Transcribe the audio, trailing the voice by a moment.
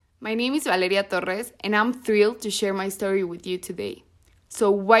My name is Valeria Torres, and I'm thrilled to share my story with you today. So,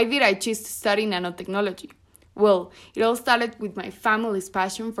 why did I choose to study nanotechnology? Well, it all started with my family's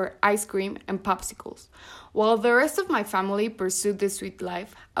passion for ice cream and popsicles. While the rest of my family pursued the sweet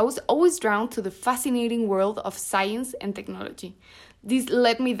life, I was always drawn to the fascinating world of science and technology. This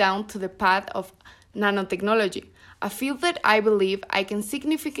led me down to the path of nanotechnology, a field that I believe I can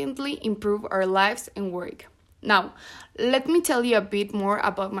significantly improve our lives and work. Now, let me tell you a bit more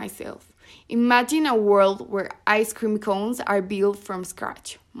about myself. Imagine a world where ice cream cones are built from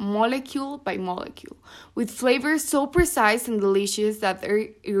scratch, molecule by molecule, with flavors so precise and delicious that they're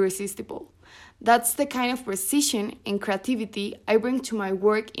irresistible. That's the kind of precision and creativity I bring to my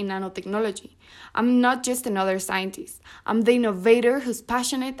work in nanotechnology. I'm not just another scientist. I'm the innovator who's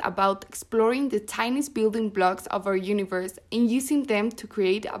passionate about exploring the tiniest building blocks of our universe and using them to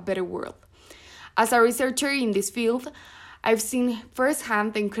create a better world. As a researcher in this field, I've seen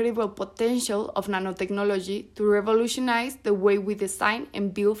firsthand the incredible potential of nanotechnology to revolutionize the way we design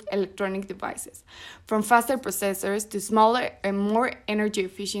and build electronic devices, from faster processors to smaller and more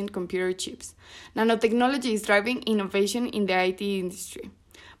energy-efficient computer chips. Nanotechnology is driving innovation in the IT industry.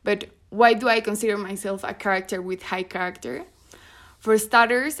 But why do I consider myself a character with high character? For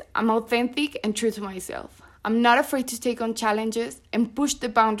starters, I'm authentic and true to myself. I'm not afraid to take on challenges and push the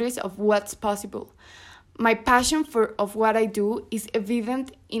boundaries of what's possible. My passion for what I do is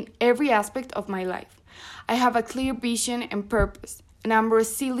evident in every aspect of my life. I have a clear vision and purpose, and I'm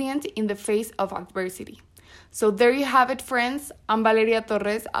resilient in the face of adversity. So there you have it, friends. I'm Valeria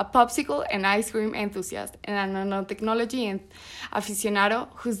Torres, a popsicle and ice cream enthusiast and a nanotechnology aficionado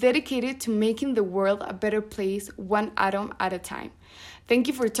who's dedicated to making the world a better place one atom at a time. Thank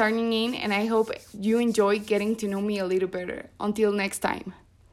you for tuning in, and I hope you enjoy getting to know me a little better. Until next time.